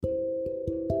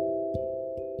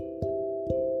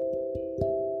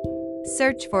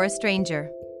Search for a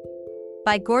Stranger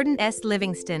by Gordon S.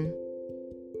 Livingston.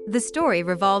 The story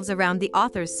revolves around the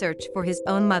author's search for his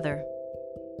own mother.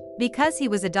 Because he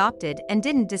was adopted and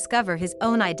didn't discover his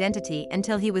own identity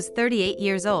until he was 38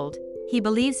 years old, he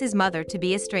believes his mother to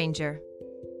be a stranger.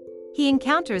 He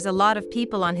encounters a lot of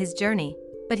people on his journey,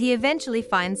 but he eventually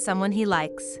finds someone he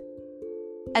likes.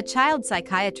 A child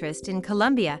psychiatrist in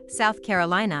Columbia, South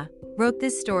Carolina, wrote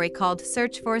this story called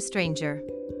Search for a Stranger.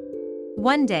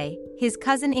 One day, his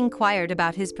cousin inquired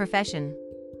about his profession.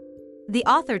 The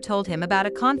author told him about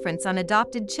a conference on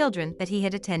adopted children that he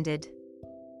had attended.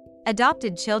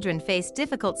 Adopted children face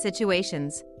difficult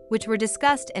situations, which were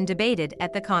discussed and debated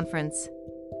at the conference.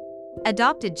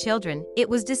 Adopted children, it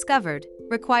was discovered,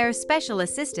 require special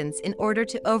assistance in order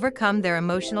to overcome their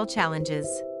emotional challenges.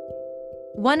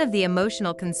 One of the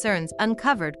emotional concerns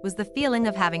uncovered was the feeling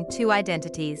of having two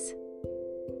identities.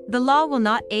 The law will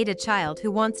not aid a child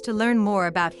who wants to learn more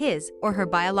about his or her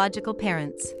biological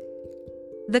parents.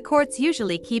 The courts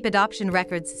usually keep adoption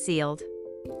records sealed.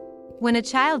 When a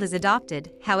child is adopted,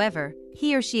 however,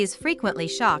 he or she is frequently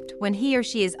shocked when he or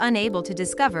she is unable to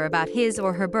discover about his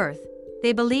or her birth.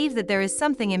 They believe that there is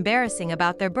something embarrassing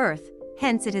about their birth,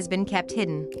 hence it has been kept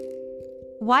hidden.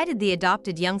 Why did the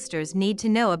adopted youngsters need to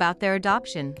know about their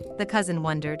adoption? The cousin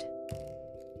wondered.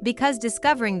 Because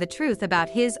discovering the truth about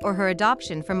his or her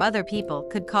adoption from other people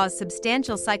could cause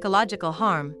substantial psychological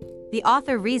harm, the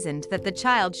author reasoned that the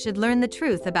child should learn the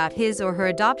truth about his or her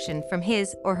adoption from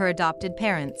his or her adopted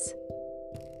parents.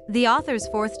 The author's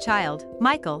fourth child,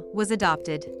 Michael, was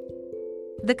adopted.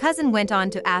 The cousin went on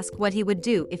to ask what he would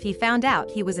do if he found out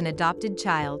he was an adopted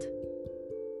child.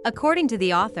 According to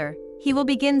the author, he will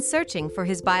begin searching for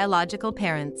his biological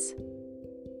parents.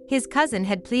 His cousin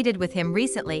had pleaded with him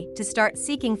recently to start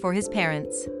seeking for his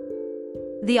parents.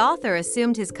 The author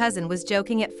assumed his cousin was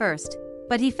joking at first,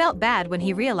 but he felt bad when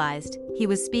he realized he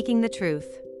was speaking the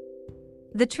truth.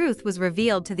 The truth was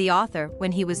revealed to the author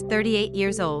when he was 38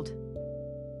 years old.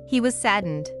 He was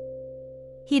saddened.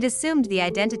 He'd assumed the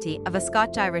identity of a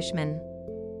Scotch-Irishman.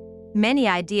 Many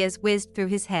ideas whizzed through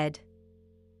his head.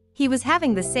 He was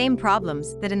having the same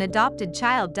problems that an adopted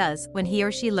child does when he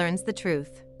or she learns the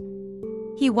truth.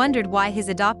 He wondered why his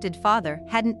adopted father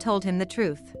hadn't told him the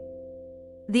truth.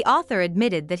 The author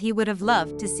admitted that he would have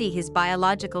loved to see his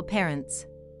biological parents.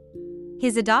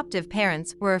 His adoptive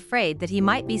parents were afraid that he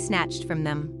might be snatched from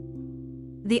them.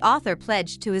 The author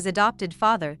pledged to his adopted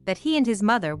father that he and his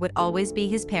mother would always be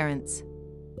his parents.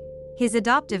 His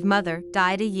adoptive mother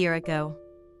died a year ago.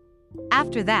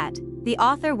 After that, the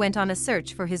author went on a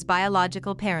search for his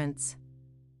biological parents.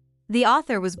 The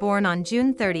author was born on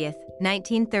June 30,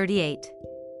 1938.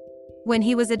 When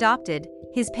he was adopted,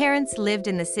 his parents lived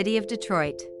in the city of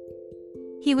Detroit.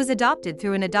 He was adopted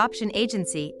through an adoption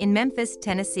agency in Memphis,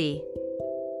 Tennessee.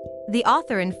 The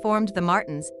author informed the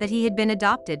Martins that he had been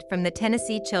adopted from the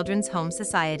Tennessee Children's Home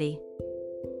Society.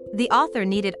 The author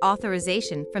needed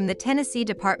authorization from the Tennessee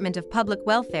Department of Public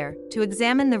Welfare to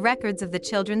examine the records of the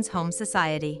Children's Home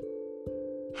Society.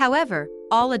 However,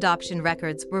 all adoption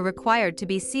records were required to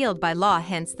be sealed by law,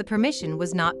 hence the permission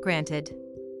was not granted.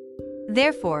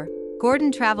 Therefore,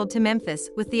 Gordon traveled to Memphis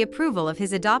with the approval of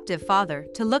his adoptive father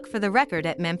to look for the record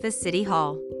at Memphis City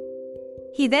Hall.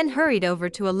 He then hurried over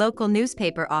to a local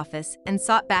newspaper office and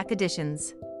sought back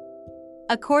editions.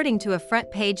 According to a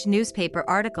front-page newspaper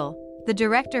article, the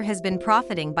director has been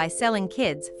profiting by selling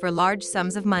kids for large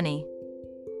sums of money.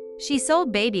 She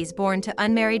sold babies born to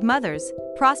unmarried mothers,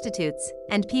 prostitutes,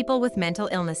 and people with mental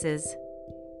illnesses.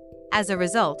 As a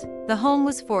result, the home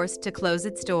was forced to close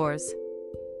its doors.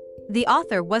 The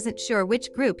author wasn't sure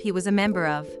which group he was a member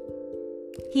of.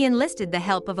 He enlisted the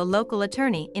help of a local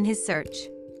attorney in his search.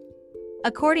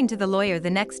 According to the lawyer the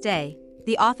next day,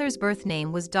 the author's birth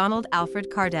name was Donald Alfred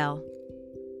Cardell.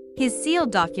 His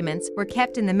sealed documents were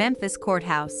kept in the Memphis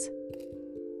courthouse.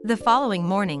 The following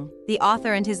morning, the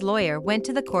author and his lawyer went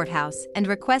to the courthouse and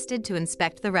requested to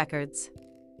inspect the records.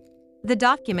 The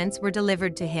documents were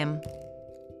delivered to him.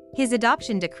 His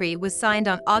adoption decree was signed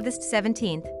on August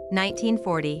 17,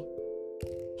 1940.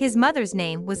 His mother's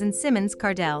name was Ann Simmons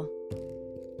Cardell.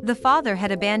 The father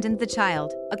had abandoned the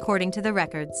child, according to the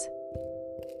records.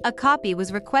 A copy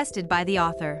was requested by the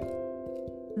author.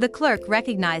 The clerk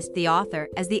recognized the author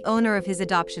as the owner of his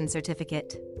adoption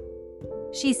certificate.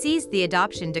 She seized the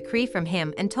adoption decree from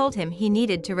him and told him he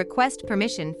needed to request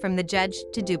permission from the judge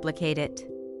to duplicate it.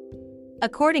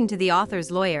 According to the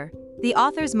author's lawyer, the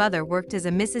author's mother worked as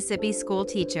a Mississippi school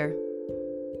teacher.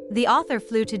 The author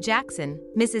flew to Jackson,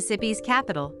 Mississippi's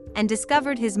capital, and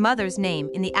discovered his mother's name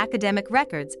in the academic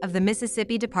records of the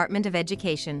Mississippi Department of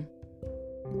Education.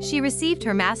 She received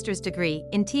her master's degree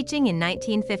in teaching in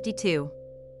 1952.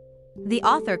 The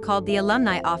author called the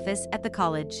alumni office at the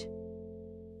college.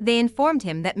 They informed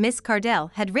him that Miss Cardell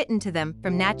had written to them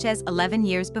from Natchez 11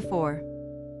 years before.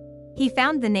 He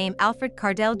found the name Alfred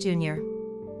Cardell Jr.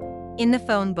 in the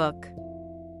phone book.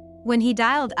 When he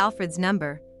dialed Alfred's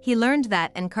number, he learned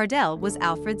that Anne Cardell was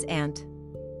Alfred's aunt.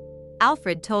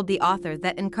 Alfred told the author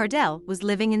that Anne Cardell was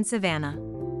living in Savannah.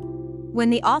 When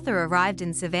the author arrived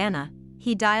in Savannah,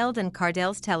 he dialed Anne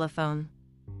Cardell's telephone.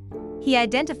 He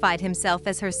identified himself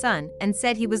as her son and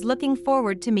said he was looking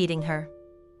forward to meeting her.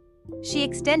 She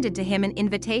extended to him an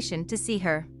invitation to see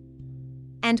her.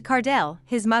 Anne Cardell,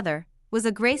 his mother, was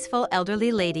a graceful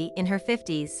elderly lady in her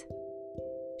 50s.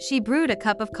 She brewed a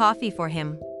cup of coffee for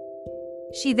him.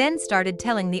 She then started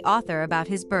telling the author about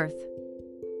his birth.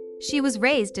 She was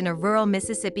raised in a rural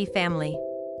Mississippi family.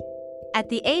 At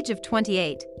the age of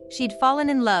 28, she'd fallen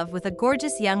in love with a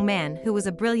gorgeous young man who was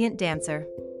a brilliant dancer.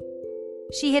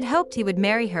 She had hoped he would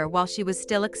marry her while she was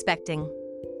still expecting.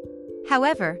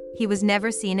 However, he was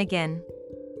never seen again.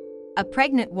 A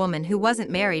pregnant woman who wasn't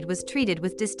married was treated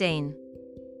with disdain.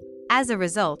 As a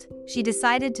result, she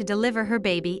decided to deliver her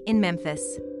baby in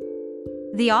Memphis.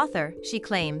 The author, she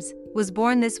claims, was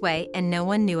born this way and no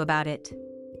one knew about it.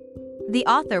 The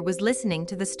author was listening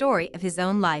to the story of his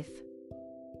own life.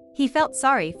 He felt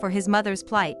sorry for his mother's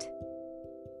plight.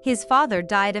 His father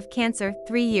died of cancer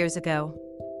 3 years ago.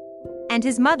 And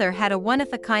his mother had a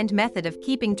one-of-a-kind method of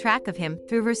keeping track of him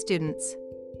through her students.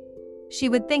 She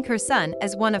would think her son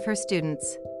as one of her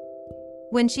students.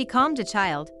 When she calmed a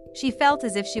child, she felt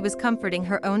as if she was comforting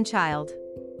her own child.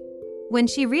 When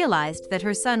she realized that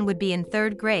her son would be in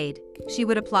 3rd grade, she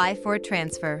would apply for a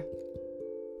transfer.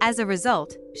 As a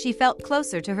result, she felt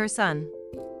closer to her son.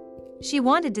 She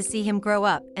wanted to see him grow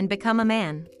up and become a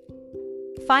man.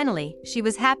 Finally, she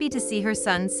was happy to see her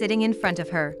son sitting in front of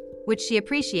her, which she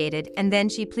appreciated, and then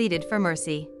she pleaded for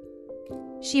mercy.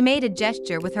 She made a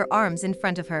gesture with her arms in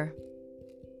front of her.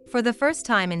 For the first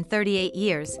time in 38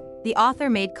 years, the author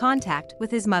made contact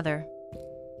with his mother.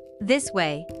 This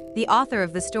way, the author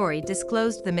of the story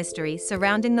disclosed the mystery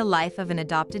surrounding the life of an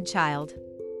adopted child.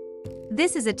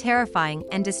 This is a terrifying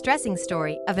and distressing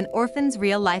story of an orphan's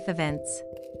real-life events.